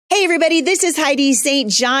everybody. This is Heidi St.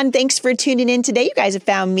 John. Thanks for tuning in today. You guys have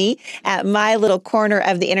found me at my little corner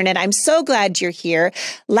of the internet. I'm so glad you're here.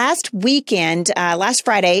 Last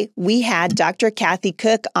Friday, we had Dr. Kathy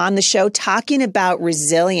Koch on the show talking about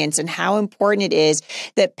resilience and how important it is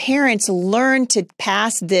that parents learn to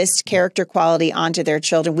pass this character quality onto their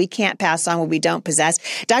children. We can't pass on what we don't possess.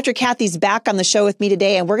 Dr. Kathy's back on the show with me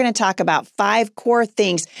today, and we're going to talk about 5 core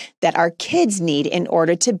things that our kids need in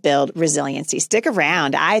order to build resiliency. Stick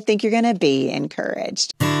around. I think you're going to be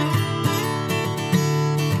encouraged.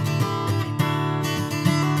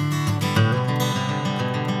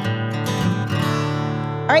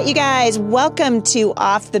 All right, you guys, welcome to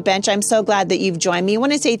Off the Bench. I'm so glad that you've joined me. I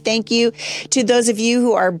want to say thank you to those of you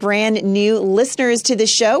who are brand new listeners to the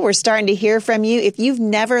show. We're starting to hear from you. If you've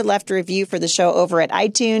never left a review for the show over at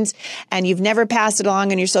iTunes and you've never passed it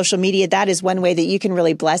along on your social media, that is one way that you can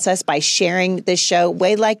really bless us by sharing this show.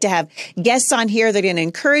 We'd like to have guests on here. They're going to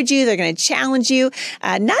encourage you. They're going to challenge you,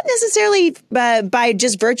 not necessarily by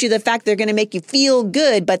just virtue of the fact they're going to make you feel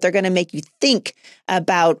good, but they're going to make you think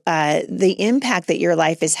about the impact that your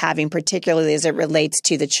life is having, particularly as it relates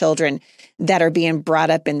to the children that are being brought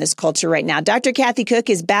up in this culture right now. Dr. Kathy Koch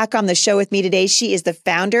is back on the show with me today. She is the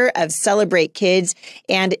founder of Celebrate Kids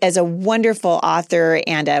and as a wonderful author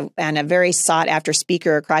and a very sought after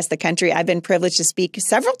speaker across the country. I've been privileged to speak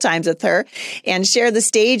several times with her and share the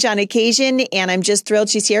stage on occasion. And I'm just thrilled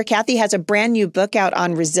she's here. Kathy has a brand new book out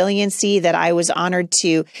on resiliency that I was honored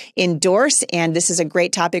to endorse. And this is a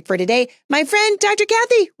great topic for today. My friend, Dr.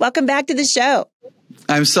 Kathy, welcome back to the show.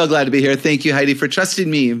 I'm so glad to be here. Thank you, Heidi, for trusting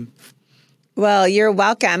me. Well, you're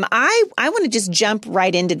welcome. I want to just jump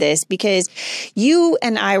right into this because you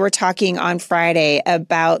and I were talking on Friday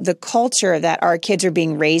about the culture that our kids are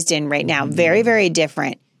being raised in right now. Very, very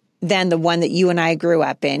different than the one that you and I grew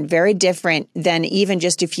up in. Very different than even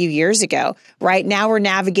just a few years ago. Right now, we're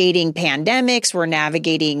navigating pandemics. We're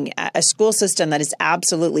navigating a school system that has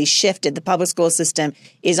absolutely shifted. The public school system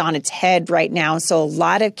is on its head right now. So a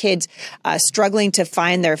lot of kids struggling to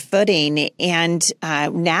find their footing. And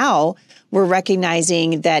now we're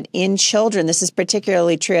recognizing that in children, this is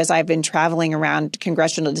particularly true as I've been traveling around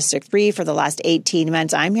Congressional District 3 for the last 18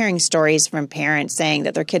 months. I'm hearing stories from parents saying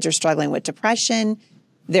that their kids are struggling with depression.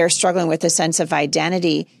 They're struggling with a sense of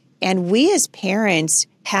identity. And we as parents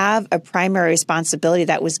have a primary responsibility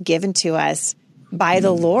that was given to us by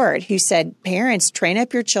the Lord, who said, parents, train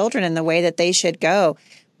up your children in the way that they should go.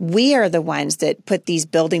 We are the ones that put these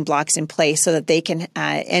building blocks in place so that they can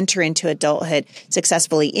enter into adulthood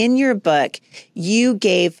successfully. In your book, you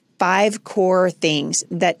gave 5 core things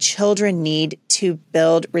that children need to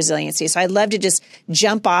build resiliency. So I'd love to just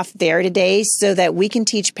jump off there today so that we can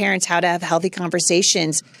teach parents how to have healthy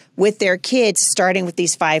conversations with their kids, starting with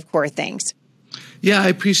these 5 core things. Yeah, I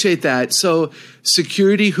appreciate that. So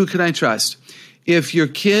security, who can I trust? If your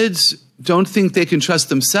kids don't think they can trust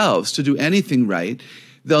themselves to do anything right,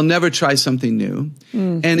 they'll never try something new.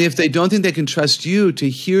 And if they don't think they can trust you to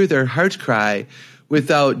hear their heart cry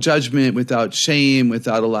without judgment, without shame,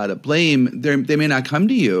 without a lot of blame, they may not come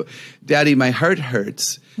to you. Daddy, my heart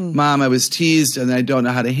hurts. Mom, I was teased and I don't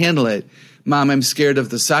know how to handle it. Mom, I'm scared of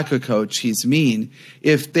the soccer coach. He's mean.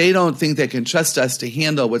 If they don't think they can trust us to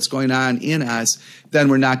handle what's going on in us, then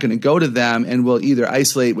we're not going to go to them and we'll either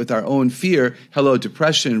isolate with our own fear. Hello,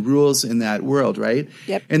 depression rules in that world, right?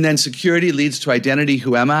 Yep. And then security leads to identity.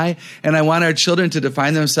 Who am I? And I want our children to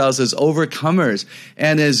define themselves as overcomers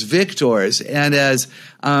and as victors and as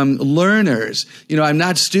learners. You know, I'm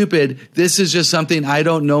not stupid. This is just something I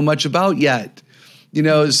don't know much about yet. You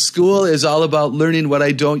know, school is all about learning what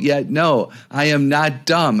I don't yet know. I am not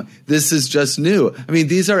dumb. This is just new. I mean,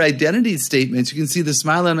 these are identity statements. You can see the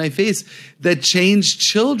smile on my face that change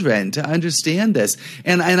children to understand this.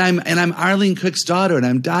 And I'm Arlene Cook's daughter, and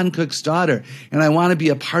I'm Don Cook's daughter, and I want to be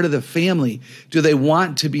a part of the family. Do they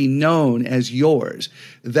want to be known as yours?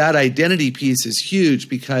 That identity piece is huge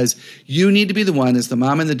because you need to be the one, as the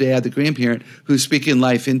mom and the dad, the grandparent, who's speaking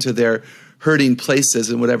life into their hurting places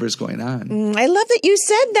and whatever's going on. I love that you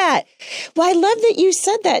said that. Well, I love that you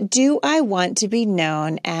said that. Do I want to be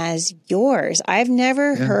known as yours? I've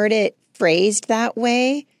never heard it phrased that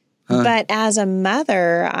way. But as a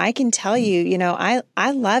mother, I can tell you, you know,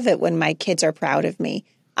 I love it when my kids are proud of me.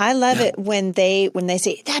 I love it when they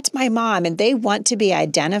say, that's my mom, and they want to be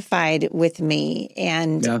identified with me.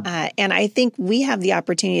 And and I think we have the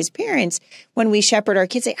opportunity as parents when we shepherd our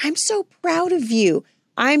kids, say, I'm so proud of you.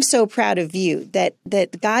 I'm so proud of you that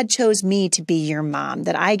God chose me to be your mom,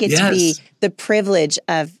 that I get to be the privilege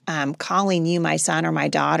of calling you my son or my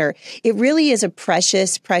daughter. It really is a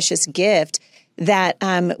precious, precious gift that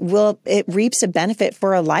it reaps a benefit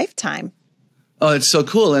for a lifetime. Oh, it's so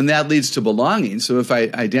cool. And that leads to belonging. So if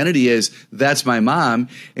identity is, that's my mom,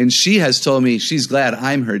 and she has told me she's glad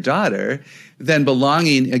I'm her daughter, then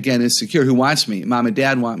belonging, again, is secure. Who wants me? Mom and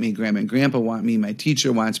dad want me. Grandma and grandpa want me. My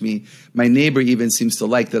teacher wants me. My neighbor even seems to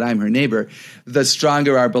like that I'm her neighbor. The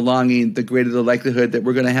stronger our belonging, the greater the likelihood that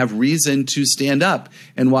we're going to have reason to stand up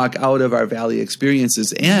and walk out of our valley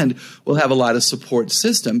experiences. And we'll have a lot of support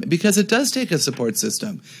system, because it does take a support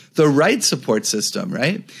system, the right support system,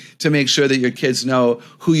 right? To make sure that your kids know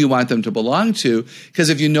who you want them to belong to.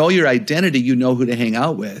 Because if you know your identity, you know who to hang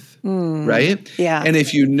out with. Right? Yeah. And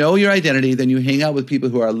if you know your identity, then you hang out with people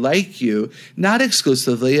who are like you, not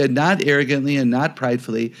exclusively and not arrogantly and not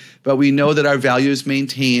pridefully, but we know that our value is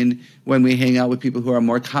maintained when we hang out with people who are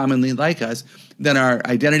more commonly like us. Then our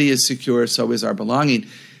identity is secure, so is our belonging.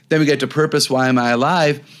 Then we get to purpose. Why am I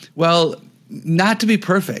alive? Well, not to be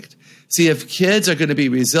perfect. See, if kids are going to be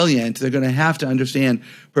resilient, they're going to have to understand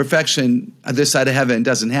perfection on this side of heaven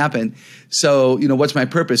doesn't happen. So, what's my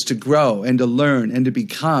purpose? To grow and to learn and to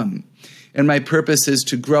become. And my purpose is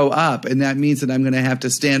to grow up. And that means that I'm going to have to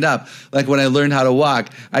stand up. Like when I learned how to walk,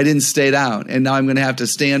 I didn't stay down. And now I'm going to have to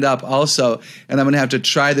stand up also. And I'm going to have to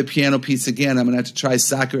try the piano piece again. I'm going to have to try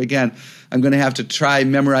soccer again. I'm going to have to try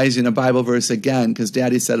memorizing a Bible verse again because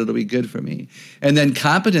Daddy said it'll be good for me. And then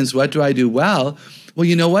competence, what do I do well? Well,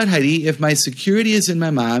 you know what, Heidi? If my security is in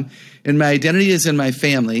my mom, and my identity is in my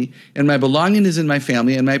family, and my belonging is in my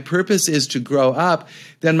family, and my purpose is to grow up,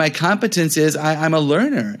 then my competence is I'm a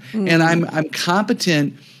learner. And I'm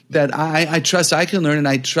competent that I trust I can learn, and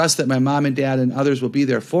I trust that my mom and dad and others will be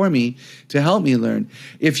there for me to help me learn.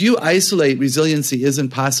 If you isolate, resiliency isn't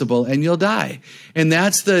possible, and you'll die. And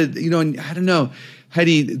that's I don't know,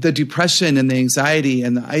 Heidi, the depression and the anxiety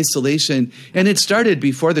and the isolation, and it started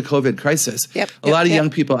before the COVID crisis. A lot of young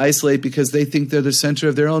people isolate because they think they're the center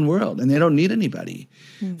of their own world and they don't need anybody.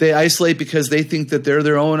 They isolate because they think that they're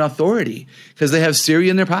their own authority because they have Siri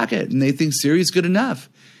in their pocket and they think Siri is good enough.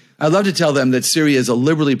 I love to tell them that Siri is a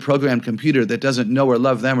liberally programmed computer that doesn't know or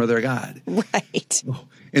love them or their God. Right.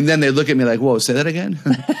 And then they look at me like, whoa, say that again?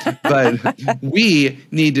 But we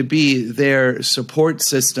need to be their support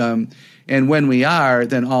system. And when we are,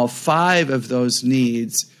 then all 5 of those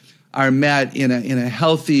needs are met in a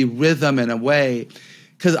healthy rhythm and a way.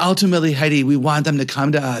 Because ultimately, Heidi, we want them to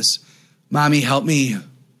come to us. Mommy, help me.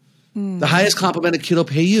 The highest compliment a kid will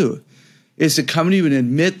pay you is to come to you and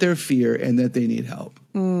admit their fear and that they need help.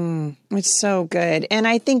 It's so good. And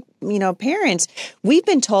I think, parents, we've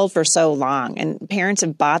been told for so long, and parents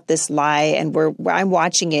have bought this lie, and I'm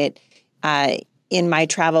watching it in my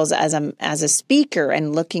travels as a speaker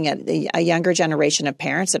and looking at a younger generation of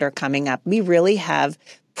parents that are coming up. We really have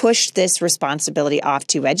pushed this responsibility off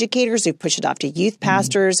to educators. We've pushed it off to youth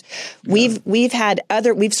pastors. Yeah.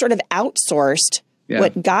 We've sort of outsourced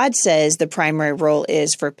what God says the primary role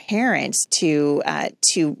is for parents to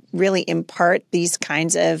really impart these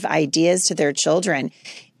kinds of ideas to their children.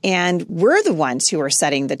 And we're the ones who are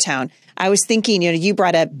setting the tone. I was thinking, you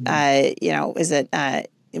brought up, is it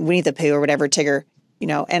Winnie the Pooh or whatever, Tigger,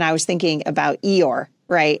 and I was thinking about Eeyore,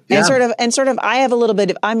 right? Yeah. And sort of, I have a little bit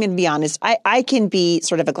of, I'm going to be honest, I can be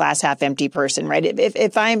sort of a glass half empty person, right?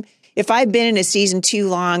 If I've been in a season too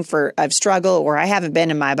long of struggle, or I haven't been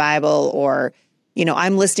in my Bible, or,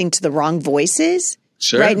 I'm listening to the wrong voices,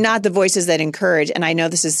 right? Not the voices that encourage. And I know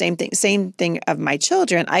this is same thing of my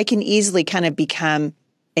children. I can easily kind of become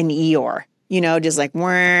an Eeyore. Just like,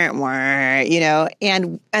 wah, wah,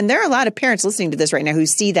 and there are a lot of parents listening to this right now who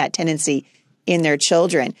see that tendency in their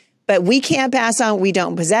children. But we can't pass on what we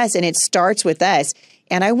don't possess, and it starts with us.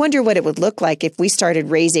 And I wonder what it would look like if we started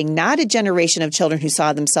raising not a generation of children who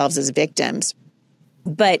saw themselves as victims,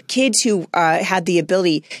 but kids who had the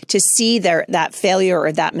ability to see that failure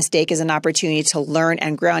or that mistake as an opportunity to learn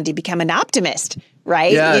and grow and to become an optimist,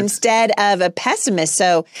 right? Yes. Instead of a pessimist.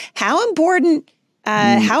 So how important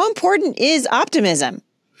is optimism?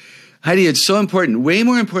 Heidi, it's so important, way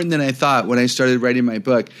more important than I thought when I started writing my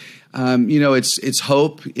book. It's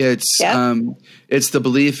hope. It's the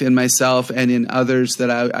belief in myself and in others that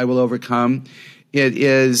I will overcome.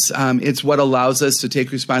 It's what allows us to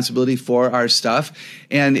take responsibility for our stuff.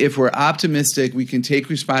 And if we're optimistic, we can take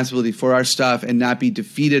responsibility for our stuff and not be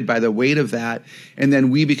defeated by the weight of that. And then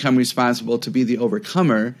we become responsible to be the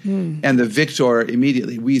overcomer and the victor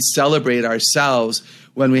immediately. We celebrate ourselves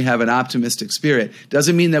when we have an optimistic spirit.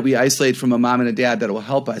 Doesn't mean that we isolate from a mom and a dad that will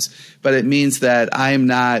help us, but it means that I'm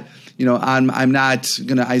not going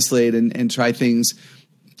to isolate and try things.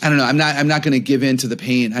 I don't know. I'm not going to give in to the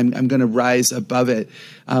pain. I'm going to rise above it.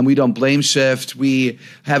 We don't blame shift. We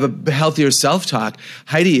have a healthier self-talk.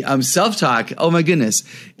 Heidi, self-talk, oh my goodness,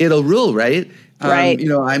 it'll rule, right? Right.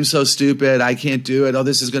 I'm so stupid. I can't do it. Oh,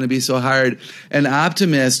 this is going to be so hard. An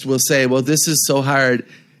optimist will say, well, this is so hard.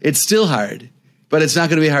 It's still hard, but it's not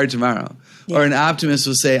going to be hard tomorrow. Yeah. Or an optimist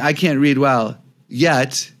will say, I can't read well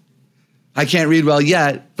yet. I can't read well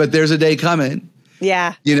yet, but there's a day coming.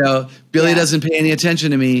 Yeah. Billy doesn't pay any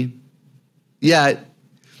attention to me yet.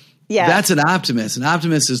 Yeah. That's an optimist. An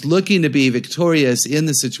optimist is looking to be victorious in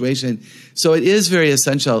the situation. So it is very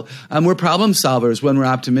essential. We're problem solvers when we're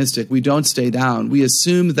optimistic. We don't stay down. We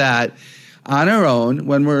assume that on our own,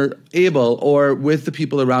 when we're able, or with the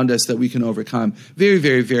people around us, that we can overcome. Very,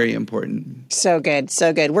 very, very important. So good.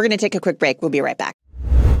 So good. We're going to take a quick break. We'll be right back.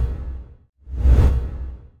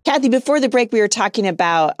 Kathy, before the break, we were talking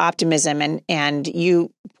about optimism, and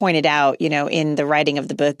you pointed out, in the writing of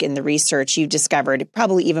the book, in the research, you discovered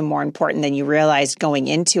probably even more important than you realized going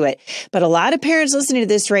into it. But a lot of parents listening to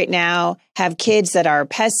this right now have kids that are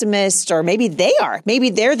pessimists, or maybe they are. Maybe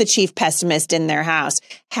they're the chief pessimist in their house.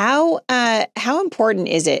 How important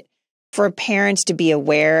is it for parents to be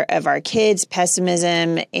aware of our kids'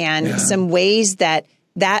 pessimism and some ways that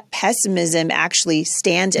pessimism actually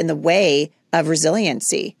stands in the way of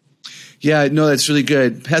resiliency? Yeah, no, that's really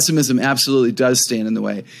good. Pessimism absolutely does stand in the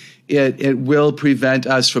way. It will prevent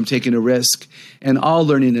us from taking a risk, and all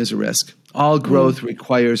learning is a risk. All growth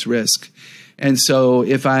requires risk. And so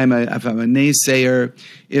if I'm a naysayer,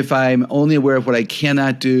 if I'm only aware of what I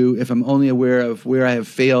cannot do, if I'm only aware of where I have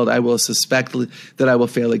failed, I will suspect that I will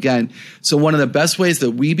fail again. So one of the best ways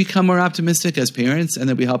that we become more optimistic as parents and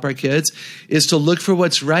that we help our kids is to look for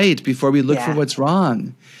what's right before we look for what's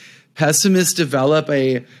wrong. Pessimists develop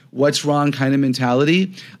a what's wrong kind of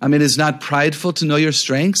mentality. It is not prideful to know your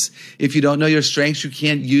strengths. If you don't know your strengths, you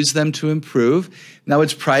can't use them to improve. Now,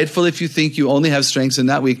 it's prideful if you think you only have strengths and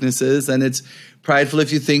not weaknesses, and it's prideful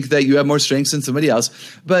if you think that you have more strengths than somebody else.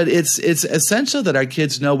 But it's essential that our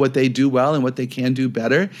kids know what they do well and what they can do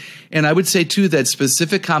better. And I would say, too, that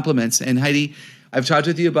specific compliments, and Heidi, I've talked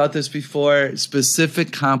with you about this before,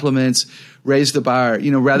 specific compliments raise the bar.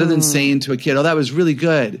 Rather than saying to a kid, oh, that was really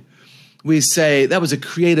good, we say, that was a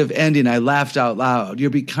creative ending. I laughed out loud.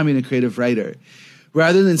 You're becoming a creative writer.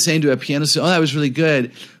 Rather than saying to a pianist, oh, that was really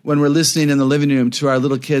good, when we're listening in the living room to our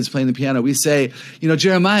little kids playing the piano, we say,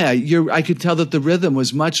 Jeremiah, I could tell that the rhythm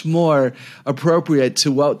was much more appropriate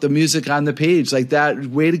to what the music on the page, like that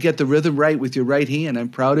way to get the rhythm right with your right hand. I'm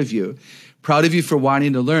proud of you. Proud of you for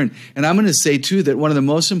wanting to learn. And I'm going to say, too, that one of the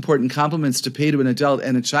most important compliments to pay to an adult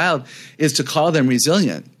and a child is to call them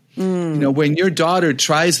resilient. When your daughter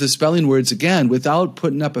tries the spelling words again without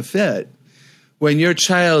putting up a fit, when your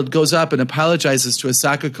child goes up and apologizes to a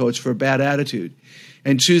soccer coach for a bad attitude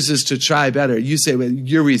and chooses to try better, you say, well,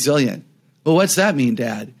 you're resilient. Well, what's that mean,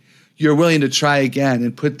 Dad? You're willing to try again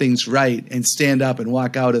and put things right and stand up and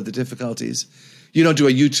walk out of the difficulties. You don't do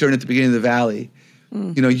a U-turn at the beginning of the valley.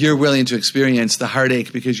 You're willing to experience the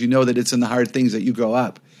heartache because you know that it's in the hard things that you grow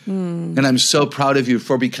up. And I'm so proud of you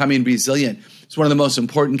for becoming resilient. It's one of the most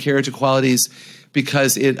important character qualities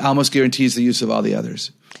because it almost guarantees the use of all the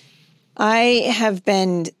others. I have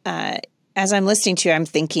been, as I'm listening to you, I'm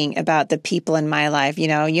thinking about the people in my life. You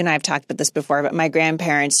and I have talked about this before, but my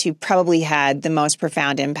grandparents, who probably had the most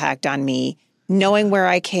profound impact on me, knowing where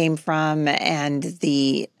I came from and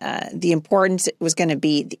the importance it was going to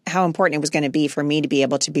be, how important it was going to be for me to be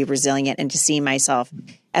able to be resilient and to see myself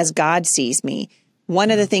as God sees me. One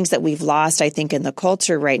of the things that we've lost, I think, in the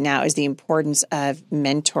culture right now is the importance of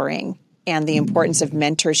mentoring and the importance of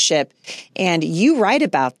mentorship. And you write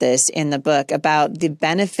about this in the book, about the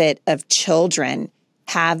benefit of children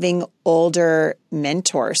having older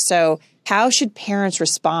mentors. So how should parents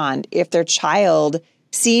respond if their child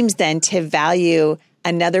seems then to value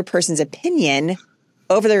another person's opinion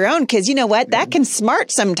over their own? Because you know what? That can smart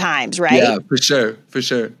sometimes, right? Yeah, for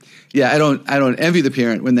sure. Yeah, I don't envy the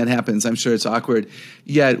parent when that happens. I'm sure it's awkward.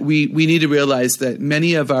 Yet we need to realize that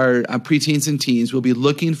many of our preteens and teens will be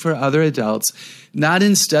looking for other adults, not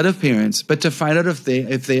instead of parents, but to find out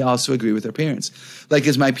if they also agree with their parents. Like,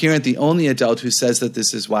 is my parent the only adult who says that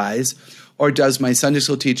this is wise? Or does my Sunday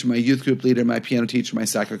school teacher, my youth group leader, my piano teacher, my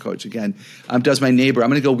soccer coach, again, does my neighbor? I'm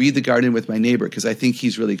going to go weed the garden with my neighbor because I think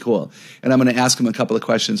he's really cool. And I'm going to ask him a couple of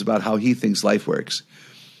questions about how he thinks life works.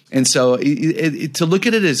 And so to look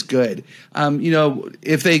at it as good.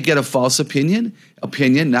 If they get a false opinion,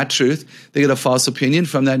 not truth, they get a false opinion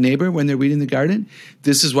from that neighbor when they're weeding the garden,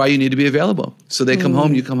 this is why you need to be available. So they come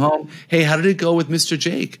home, you come home. Hey, how did it go with Mr.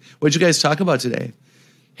 Jake? What did you guys talk about today?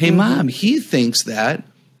 Hey, Mom, he thinks that.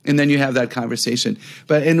 And then you have that conversation.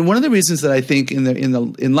 And one of the reasons that I think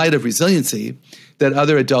in light of resiliency that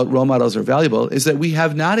other adult role models are valuable is that we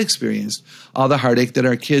have not experienced all the heartache that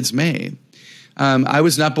our kids may. I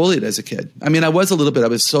was not bullied as a kid. I mean, I was a little bit. I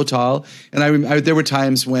was so tall, and there were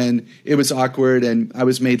times when it was awkward and I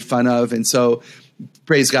was made fun of. And so,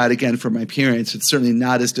 praise God again for my parents. It's certainly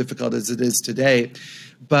not as difficult as it is today,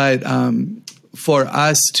 but for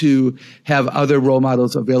us to have other role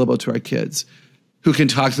models available to our kids who can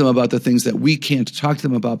talk to them about the things that we can't talk to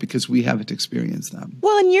them about because we haven't experienced them.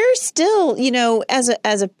 Well, and you're still,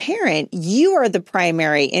 as a parent, you are the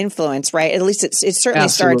primary influence, right? At least it certainly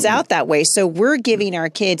starts out that way. So we're giving our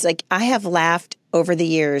kids, like I have laughed over the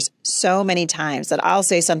years so many times that I'll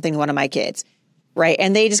say something to one of my kids, right?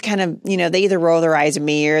 And they just kind of, they either roll their eyes at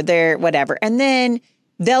me or they're whatever. And then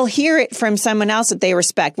they'll hear it from someone else that they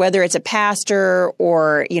respect, whether it's a pastor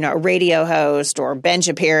or, a radio host or Ben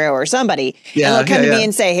Shapiro or somebody. And they'll come to me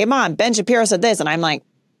and say, hey, Mom, Ben Shapiro said this. And I'm like,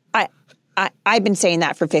 I've been saying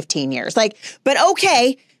that for 15 years. Like, but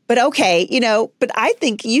okay, but I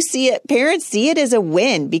think you see it, parents see it as a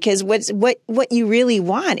win, because what you really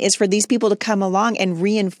want is for these people to come along and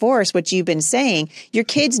reinforce what you've been saying. Your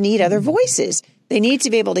kids need other voices. They need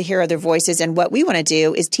to be able to hear other voices. And what we want to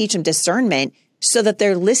do is teach them discernment so that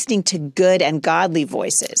they're listening to good and godly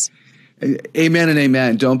voices. Amen and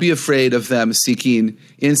amen. Don't be afraid of them seeking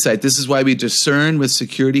insight. This is why we discern with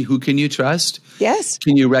security. Who can you trust? Yes.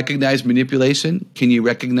 Can you recognize manipulation? Can you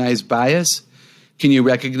recognize bias? Can you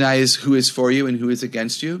recognize who is for you and who is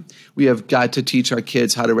against you? We have got to teach our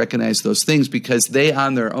kids how to recognize those things, because they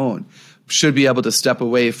on their own should be able to step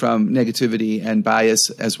away from negativity and bias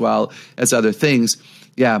as well as other things.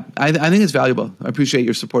 Yeah, I think it's valuable. I appreciate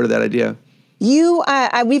your support of that idea.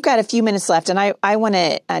 We've got a few minutes left, and I want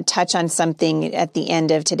to touch on something at the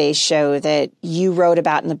end of today's show that you wrote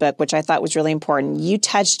about in the book, which I thought was really important. You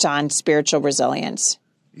touched on spiritual resilience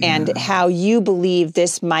and how you believe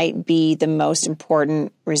this might be the most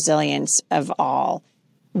important resilience of all.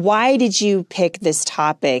 Why did you pick this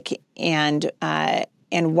topic, and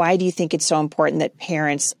why do you think it's so important that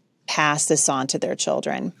parents pass this on to their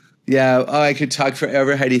children? Yeah, I could talk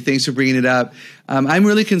forever, Heidi. Thanks for bringing it up. I'm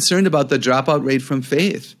really concerned about the dropout rate from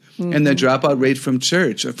faith and the dropout rate from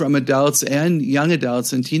church, from adults and young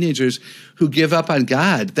adults and teenagers who give up on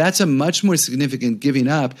God. That's a much more significant giving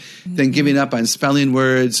up than giving up on spelling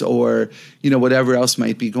words or, whatever else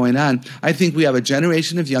might be going on. I think we have a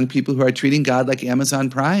generation of young people who are treating God like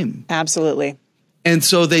Amazon Prime. Absolutely. And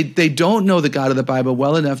so they don't know the God of the Bible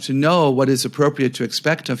well enough to know what is appropriate to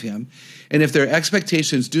expect of him. And if their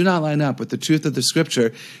expectations do not line up with the truth of the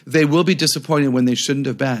Scripture, they will be disappointed when they shouldn't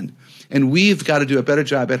have been. And we've got to do a better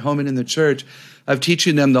job at home and in the church of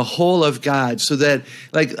teaching them the whole of God, so that,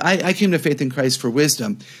 like, I came to faith in Christ for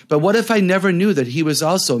wisdom. But what if I never knew that he was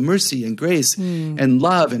also mercy and grace and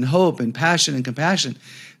love and hope and passion and compassion?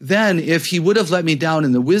 Then if he would have let me down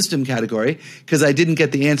in the wisdom category because I didn't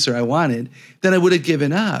get the answer I wanted, then I would have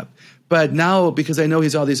given up. But now, because I know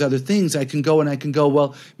he's all these other things, I can go,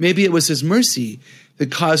 well, maybe it was his mercy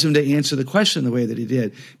that caused him to answer the question the way that he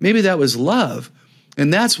did. Maybe that was love.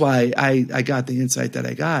 And that's why I got the insight that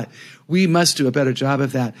I got. We must do a better job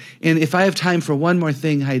of that. And if I have time for one more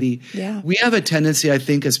thing, Heidi, we have a tendency, I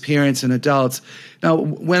think, as parents and adults. Now,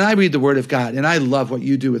 when I read the Word of God, and I love what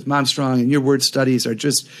you do with Mom Strong, and your word studies are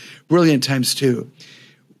just brilliant times two.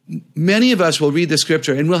 Many of us will read the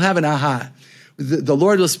Scripture and we'll have an aha. The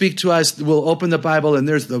Lord will speak to us, we'll open the Bible, and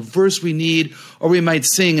there's the verse we need, or we might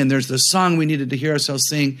sing, and there's the song we needed to hear ourselves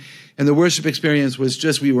sing. And the worship experience was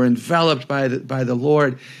just, we were enveloped by the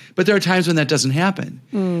Lord. But there are times when that doesn't happen.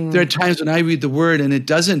 There are times when I read the Word and it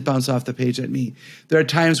doesn't bounce off the page at me. There are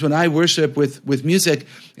times when I worship with music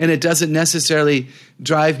and it doesn't necessarily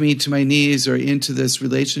drive me to my knees or into this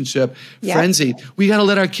relationship frenzy. We got to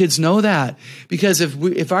let our kids know that, because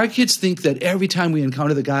if our kids think that every time we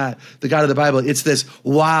encounter the God of the Bible, it's this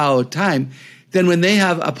wow time, then when they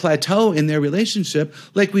have a plateau in their relationship,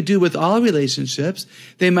 like we do with all relationships,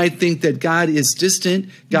 they might think that God is distant,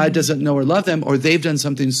 God doesn't know or love them, or they've done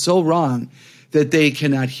something so wrong that they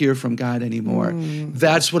cannot hear from God anymore.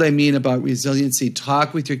 That's what I mean about resiliency.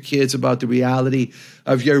 Talk with your kids about the reality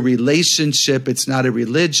of your relationship. It's not a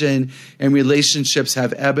religion, and relationships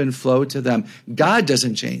have ebb and flow to them. God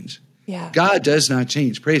doesn't change. God does not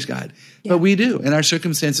change, praise God. But we do, and our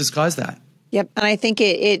circumstances cause that. Yep. And I think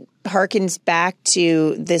it harkens back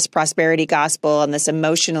to this prosperity gospel and this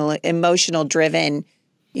emotional driven,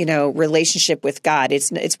 relationship with God.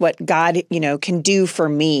 It's what God, can do for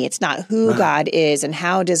me. It's not who God is and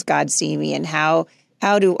how does God see me and how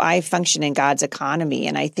do I function in God's economy.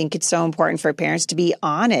 And I think it's so important for parents to be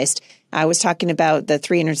honest. I was talking about the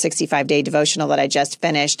 365-day devotional that I just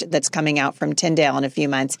finished that's coming out from Tyndale in a few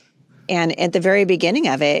months. And at the very beginning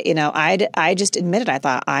of it, I just admitted, I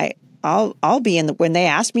thought, I'll be in the, when they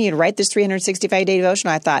asked me to write this 365-day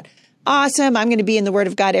devotional, I thought, awesome, I'm going to be in the Word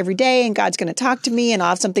of God every day and God's going to talk to me and I'll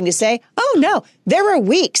have something to say. Oh no, there were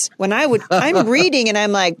weeks when I'm reading and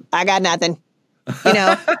I'm like, I got nothing,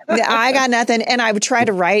 I got nothing. And I would try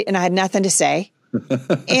to write and I had nothing to say.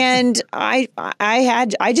 And I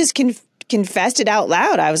just confessed it out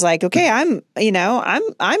loud. I was like, okay, I'm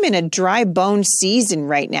in a dry bone season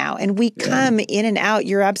right now. And we come in and out.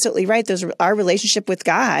 You're absolutely right. Our relationship with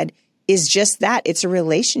God is just that. It's a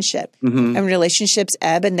relationship. And relationships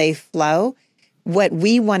ebb and they flow. What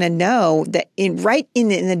we want to know that in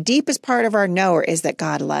the deepest part of our knower is that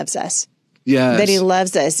God loves us. Yes. That he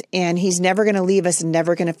loves us and he's never going to leave us and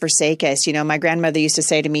never going to forsake us. My grandmother used to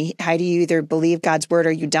say to me, Heidi, you either believe God's word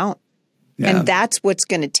or you don't. Yeah. And that's what's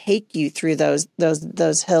going to take you through those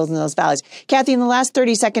hills and those valleys. Kathy, in the last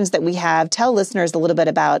 30 seconds that we have, tell listeners a little bit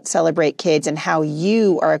about Celebrate Kids and how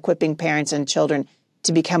you are equipping parents and children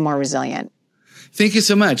to become more resilient. Thank you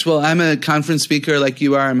so much. Well, I'm a conference speaker like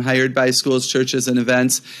you are. I'm hired by schools, churches, and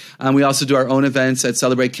events. We also do our own events at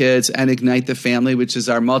Celebrate Kids and Ignite the Family, which is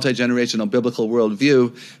our multi-generational biblical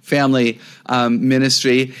worldview family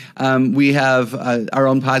ministry. We have our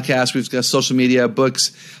own podcast. We've got social media,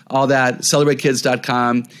 books, all that,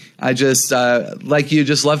 celebratekids.com. I just, like you,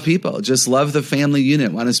 just love people, just love the family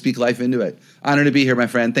unit, want to speak life into it. Honor to be here, my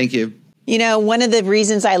friend. Thank you. One of the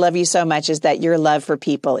reasons I love you so much is that your love for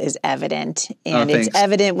people is evident. And it's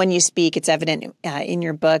evident when you speak. It's evident in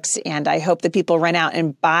your books. And I hope that people run out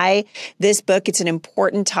and buy this book. It's an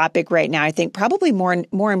important topic right now. I think probably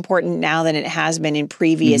more important now than it has been in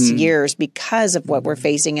previous years because of what we're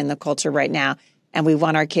facing in the culture right now. And we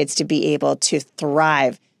want our kids to be able to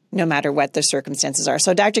thrive no matter what the circumstances are.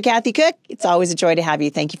 So Dr. Kathy Koch, it's always a joy to have you.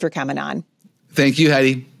 Thank you for coming on. Thank you,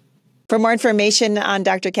 Heidi. For more information on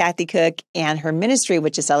Dr. Kathy Koch and her ministry,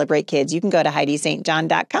 which is Celebrate Kids, you can go to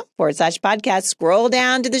HeidiSt.John.com/podcast, scroll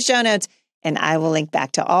down to the show notes, and I will link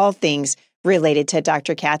back to all things related to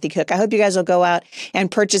Dr. Kathy Koch. I hope you guys will go out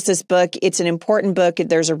and purchase this book. It's an important book.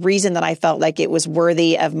 There's a reason that I felt like it was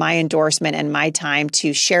worthy of my endorsement and my time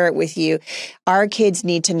to share it with you. Our kids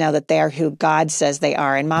need to know that they are who God says they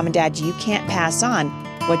are. And mom and dad, you can't pass on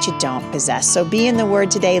what you don't possess. So be in the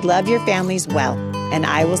Word today. Love your families well. And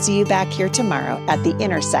I will see you back here tomorrow at the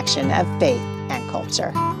intersection of faith and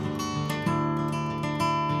culture.